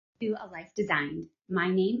To A Life Designed. My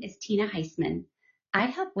name is Tina Heisman. I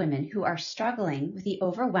help women who are struggling with the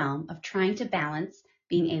overwhelm of trying to balance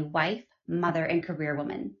being a wife, mother, and career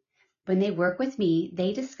woman. When they work with me,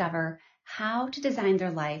 they discover how to design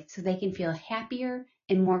their life so they can feel happier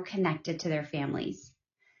and more connected to their families.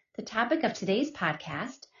 The topic of today's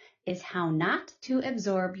podcast is how not to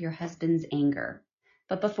absorb your husband's anger.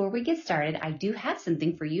 But before we get started, I do have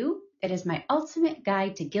something for you. It is my ultimate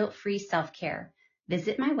guide to guilt-free self-care.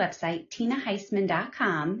 Visit my website,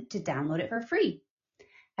 tinaheisman.com, to download it for free.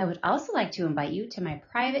 I would also like to invite you to my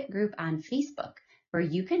private group on Facebook, where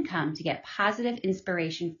you can come to get positive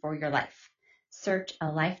inspiration for your life. Search A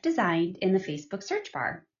Life Designed in the Facebook search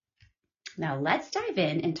bar. Now let's dive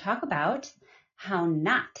in and talk about how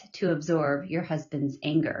not to absorb your husband's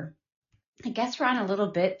anger. I guess we're on a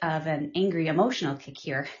little bit of an angry emotional kick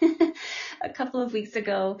here. A couple of weeks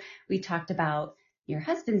ago, we talked about your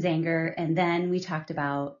husband's anger, and then we talked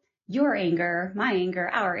about your anger, my anger,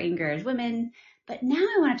 our anger as women. But now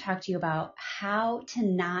I want to talk to you about how to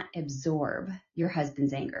not absorb your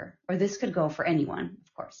husband's anger. Or this could go for anyone,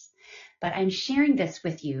 of course. But I'm sharing this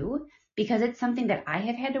with you because it's something that I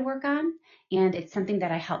have had to work on, and it's something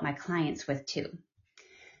that I help my clients with too.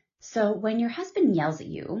 So when your husband yells at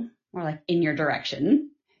you, or like in your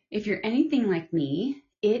direction, if you're anything like me,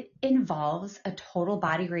 it involves a total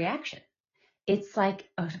body reaction. It's like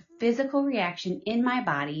a physical reaction in my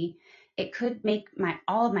body. It could make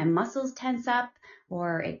all of my muscles tense up,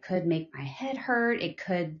 or it could make my head hurt. It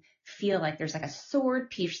could feel like there's like a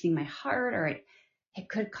sword piercing my heart, or it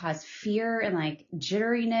could cause fear and like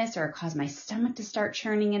jitteriness, or cause my stomach to start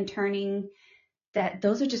churning and turning.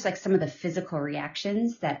 Those are just like some of the physical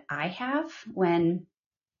reactions that I have when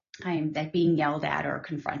I'm like being yelled at or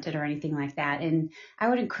confronted or anything like that. And I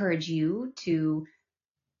would encourage you to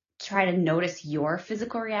try to notice your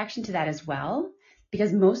physical reaction to that as well,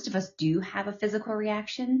 because most of us do have a physical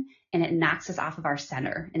reaction, and it knocks us off of our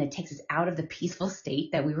center, and it takes us out of the peaceful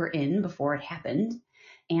state that we were in before it happened.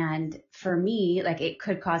 And for me, like it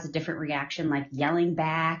could cause a different reaction, like yelling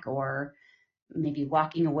back or maybe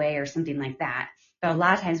walking away or something like that. But a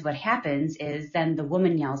lot of times what happens is then the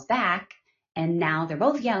woman yells back, and now they're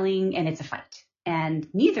both yelling and it's a fight. And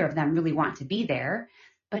neither of them really want to be there,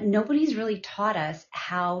 but nobody's really taught us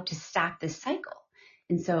how to stop this cycle.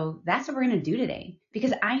 And so that's what we're going to do today,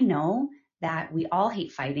 because I know that we all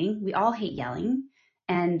hate fighting. We all hate yelling,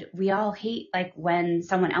 and we all hate like when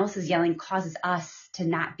someone else is yelling causes us to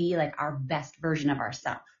not be like our best version of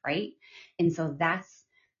ourselves, right? And so that's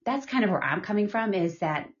kind of where I'm coming from, is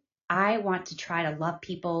that I want to try to love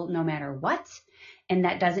people no matter what. And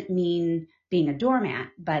that doesn't mean being a doormat,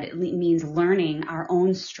 but it means learning our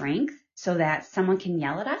own strength so that someone can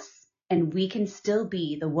yell at us and we can still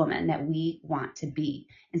be the woman that we want to be.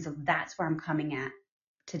 And so that's where I'm coming at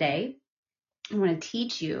today. I want to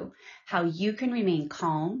teach you how you can remain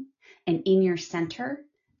calm and in your center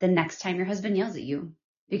the next time your husband yells at you,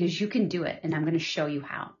 because you can do it. And I'm going to show you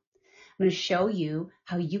how. I'm going to show you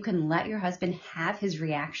how you can let your husband have his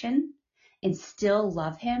reaction and still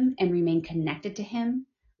love him and remain connected to him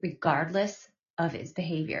regardless of his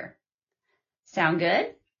behavior. Sound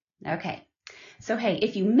good? Okay. So, hey,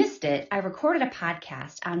 if you missed it, I recorded a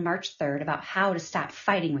podcast on March 3rd about how to stop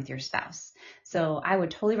fighting with your spouse. So I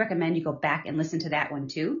would totally recommend you go back and listen to that one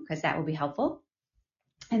too, because that will be helpful.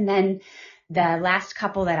 And then the last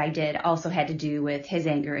couple that I did also had to do with his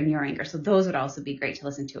anger and your anger. So those would also be great to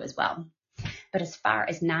listen to as well. But as far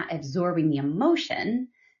as not absorbing the emotion,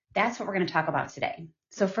 that's what we're going to talk about today.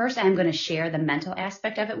 So first, I'm going to share the mental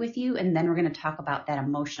aspect of it with you, and then we're going to talk about that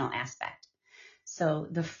emotional aspect. So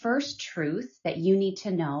the first truth that you need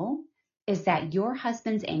to know is that your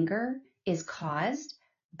husband's anger is caused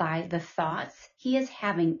by the thoughts he is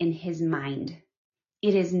having in his mind.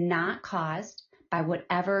 It is not caused by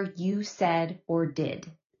whatever you said or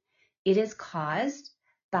did. It is caused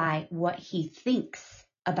by what he thinks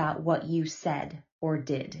about what you said or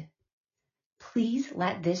did. Please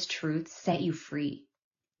let this truth set you free.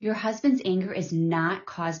 Your husband's anger is not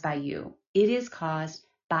caused by you. It is caused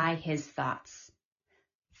by his thoughts.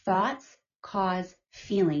 Thoughts cause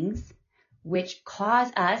feelings, which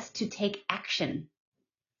cause us to take action.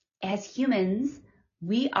 As humans,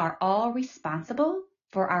 we are all responsible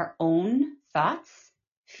for our own thoughts,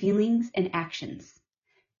 feelings, and actions.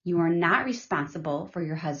 You are not responsible for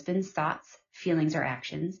your husband's thoughts, feelings, or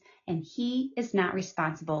actions, and he is not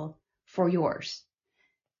responsible for yours.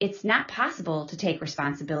 It's not possible to take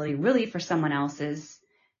responsibility really for someone else's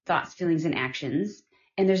thoughts, feelings, and actions.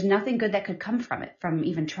 And there's nothing good that could come from it, from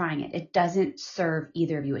even trying it. It doesn't serve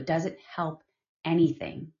either of you. It doesn't help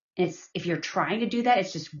anything. If you're trying to do that,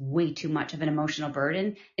 it's just way too much of an emotional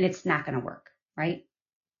burden and it's not going to work, right?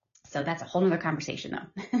 So that's a whole nother conversation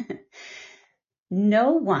though.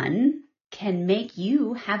 No one can make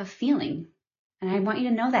you have a feeling. And I want you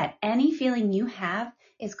to know that any feeling you have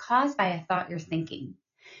is caused by a thought you're thinking.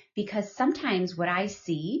 Because sometimes what I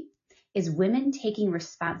see is women taking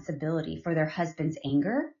responsibility for their husband's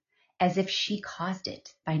anger as if she caused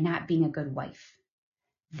it by not being a good wife.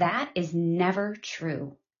 That is never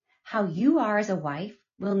true. How you are as a wife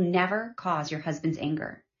will never cause your husband's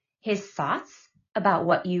anger. His thoughts about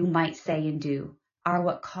what you might say and do are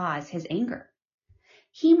what cause his anger.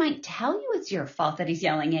 He might tell you it's your fault that he's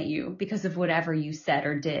yelling at you because of whatever you said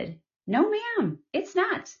or did. No, ma'am, it's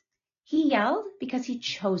not. He yelled because he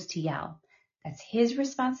chose to yell. That's his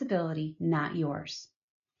responsibility, not yours.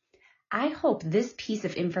 I hope this piece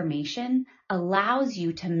of information allows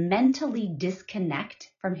you to mentally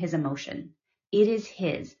disconnect from his emotion. It is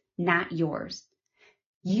his, not yours.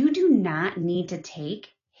 You do not need to take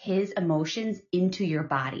his emotions into your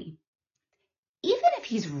body. Even if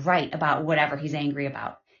he's right about whatever he's angry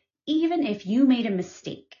about, even if you made a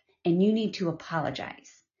mistake and you need to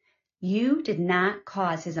apologize, you did not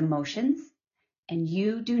cause his emotions and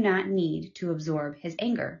you do not need to absorb his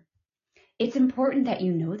anger. It's important that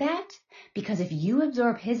you know that, because if you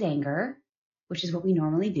absorb his anger, which is what we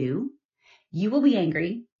normally do, you will be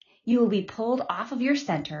angry, you will be pulled off of your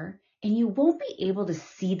center, and you won't be able to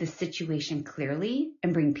see the situation clearly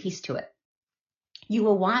and bring peace to it. You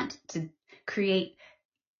will want to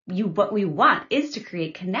what we want is to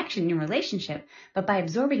create connection in your relationship, but by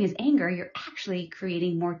absorbing his anger, you're actually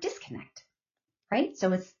creating more disconnect, right?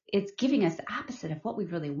 So it's giving us the opposite of what we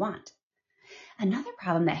really want. Another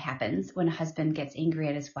problem that happens when a husband gets angry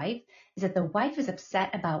at his wife is that the wife is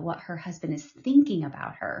upset about what her husband is thinking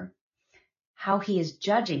about her, how he is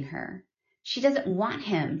judging her. She doesn't want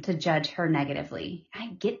him to judge her negatively. I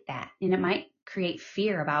get that. And it might create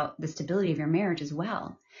fear about the stability of your marriage as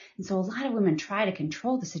well. And so a lot of women try to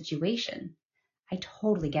control the situation. I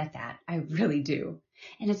totally get that. I really do.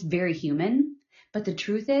 And it's very human. But the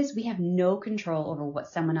truth is we have no control over what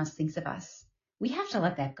someone else thinks of us. We have to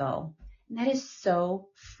let that go. And that is so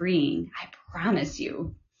freeing. I promise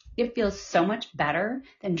you. It feels so much better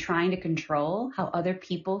than trying to control how other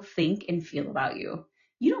people think and feel about you.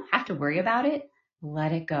 You don't have to worry about it.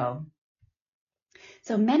 Let it go.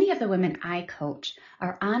 So many of the women I coach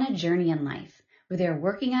are on a journey in life where they're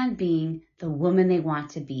working on being the woman they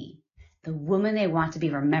want to be, the woman they want to be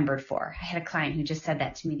remembered for. I had a client who just said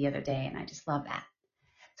that to me the other day, and I just love that.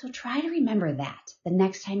 So try to remember that the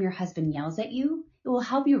next time your husband yells at you, it will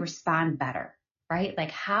help you respond better, right?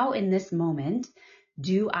 Like, how in this moment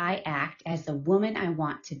do I act as the woman I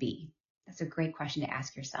want to be? That's a great question to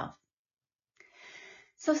ask yourself.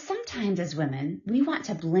 So sometimes as women, we want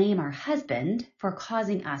to blame our husband for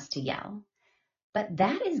causing us to yell, but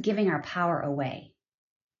that is giving our power away.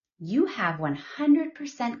 You have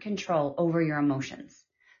 100% control over your emotions.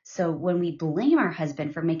 So when we blame our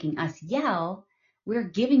husband for making us yell, we're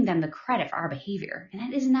giving them the credit for our behavior, and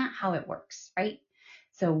that is not how it works, right?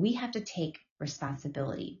 So we have to take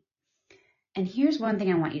responsibility. And here's one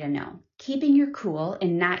thing I want you to know. Keeping your cool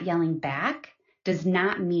and not yelling back does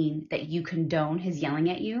not mean that you condone his yelling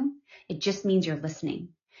at you. It just means you're listening.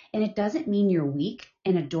 And it doesn't mean you're weak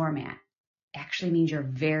and a doormat. It actually means you're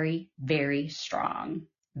very, very strong.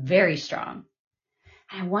 Very strong.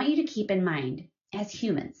 And I want you to keep in mind, as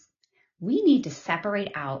humans, we need to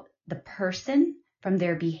separate out the person from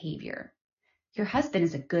their behavior. Your husband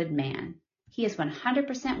is a good man. He is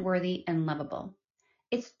 100% worthy and lovable.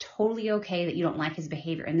 It's totally okay that you don't like his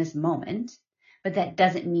behavior in this moment, but that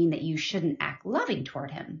doesn't mean that you shouldn't act loving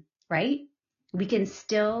toward him, right? We can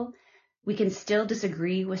still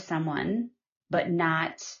disagree with someone, but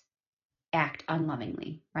not act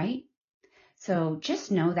unlovingly, right? So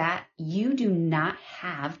just know that you do not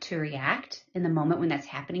have to react in the moment when that's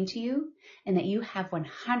happening to you, and that you have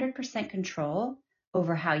 100% control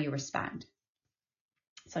over how you respond.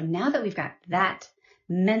 So now that we've got that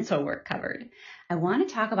mental work covered, I want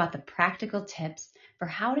to talk about the practical tips for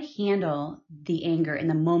how to handle the anger in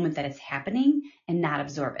the moment that it's happening and not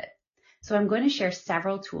absorb it. So I'm going to share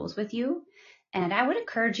several tools with you, and I would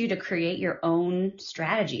encourage you to create your own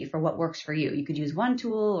strategy for what works for you. You could use one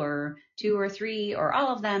tool or two or three or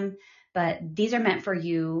all of them, but these are meant for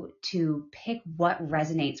you to pick what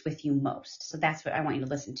resonates with you most. So that's what I want you to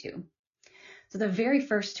listen to. So the very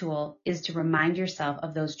first tool is to remind yourself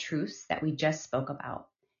of those truths that we just spoke about.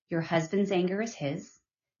 Your husband's anger is his.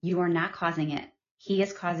 You are not causing it. He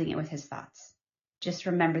is causing it with his thoughts. Just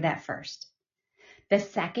remember that first. The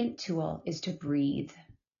second tool is to breathe.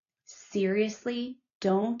 Seriously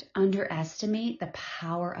Don't underestimate the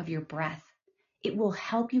power of your breath. It will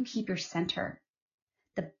help you keep your center.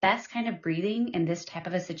 The best kind of breathing in this type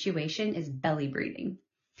of a situation is belly breathing.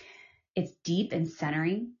 It's deep and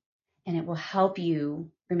centering, and it will help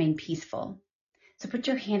you remain peaceful. So put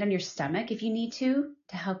your hand on your stomach if you need to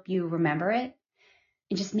help you remember it.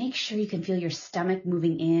 And just make sure you can feel your stomach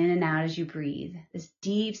moving in and out as you breathe. This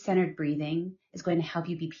deep centered breathing is going to help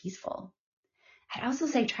you be peaceful. I'd also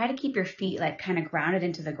say try to keep your feet like kind of grounded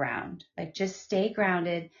into the ground. Like just stay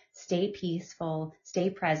grounded, stay peaceful, stay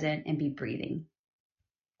present, and be breathing.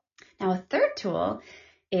 Now, a third tool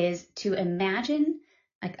is to imagine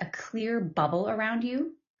like a clear bubble around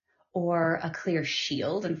you, or a clear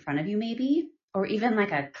shield in front of you maybe, or even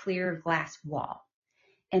like a clear glass wall.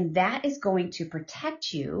 And that is going to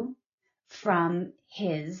protect you from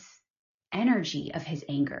his energy of his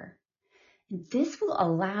anger. This will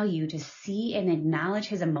allow you to see and acknowledge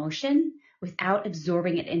his emotion without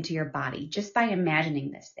absorbing it into your body, just by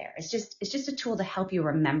imagining this there. It's just a tool to help you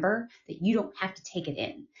remember that you don't have to take it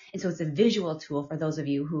in. And so it's a visual tool for those of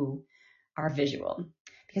you who are visual,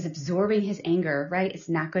 because absorbing his anger, right, it's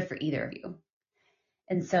not good for either of you.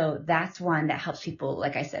 And so that's one that helps people,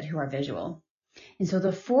 like I said, who are visual. And so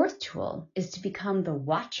the fourth tool is to become the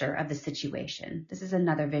watcher of the situation. This is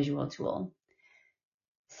another visual tool.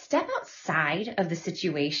 Step outside of the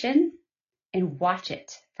situation and watch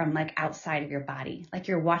it from like outside of your body, like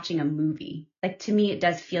you're watching a movie. Like to me, it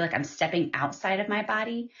does feel like I'm stepping outside of my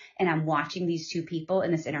body and I'm watching these two people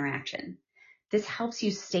in this interaction. This helps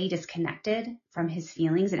you stay disconnected from his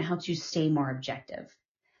feelings and it helps you stay more objective.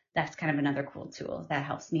 That's kind of another cool tool that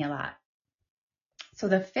helps me a lot. So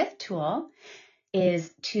the fifth tool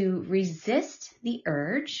is to resist the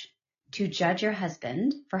urge to judge your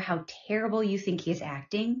husband for how terrible you think he is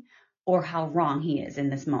acting or how wrong he is in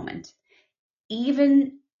this moment.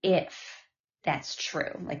 Even if that's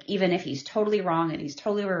true, like even if he's totally wrong and he's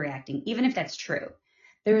totally overreacting, even if that's true,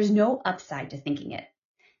 there is no upside to thinking it.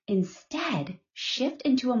 Instead, shift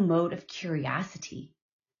into a mode of curiosity.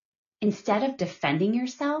 Instead of defending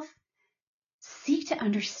yourself, seek to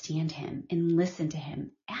understand him and listen to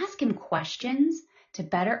him. Ask him questions to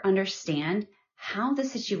better understand how the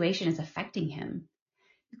situation is affecting him.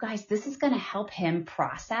 You guys, this is going to help him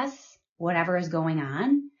process whatever is going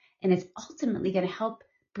on, and it's ultimately going to help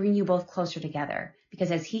bring you both closer together, because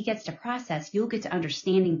as he gets to process, you'll get to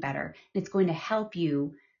understanding better, and it's going to help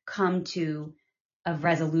you come to a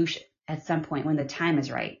resolution at some point when the time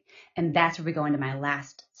is right. And that's where we go into my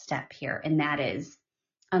last step here, and that is,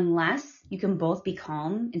 unless you can both be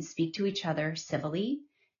calm and speak to each other civilly,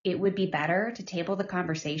 it would be better to table the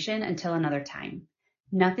conversation until another time.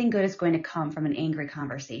 Nothing good is going to come from an angry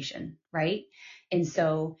conversation, right? And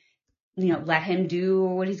so, let him do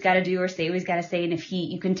what he's got to do or say what he's got to say. And if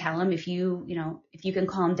you can tell him, if you can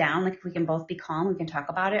calm down, like if we can both be calm, we can talk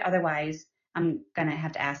about it. Otherwise, I'm going to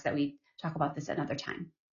have to ask that we talk about this another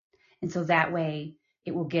time. And so that way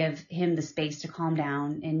it will give him the space to calm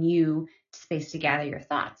down and you space to gather your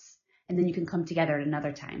thoughts. And then you can come together at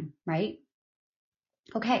another time, right?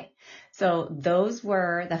 Okay, so those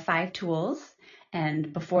were the 5 tools.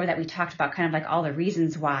 And before that, we talked about kind of like all the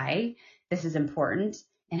reasons why this is important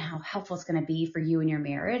and how helpful it's going to be for you and your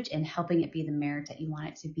marriage, and helping it be the marriage that you want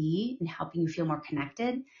it to be, and helping you feel more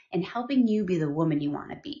connected, and helping you be the woman you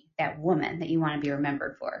want to be, that woman that you want to be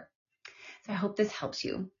remembered for. So I hope this helps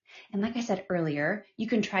you. And like I said earlier, you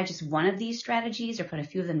can try just one of these strategies or put a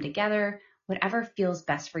few of them together. Whatever feels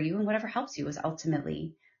best for you and whatever helps you is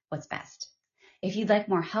ultimately what's best. If you'd like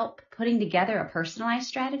more help putting together a personalized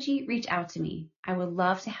strategy, reach out to me. I would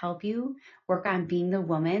love to help you work on being the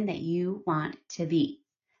woman that you want to be.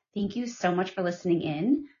 Thank you so much for listening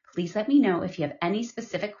in. Please let me know if you have any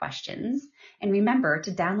specific questions. And remember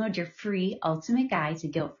to download your free Ultimate Guide to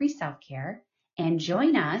Guilt-Free Self-Care and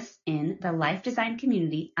join us in the Life Design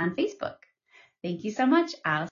community on Facebook. Thank you so much.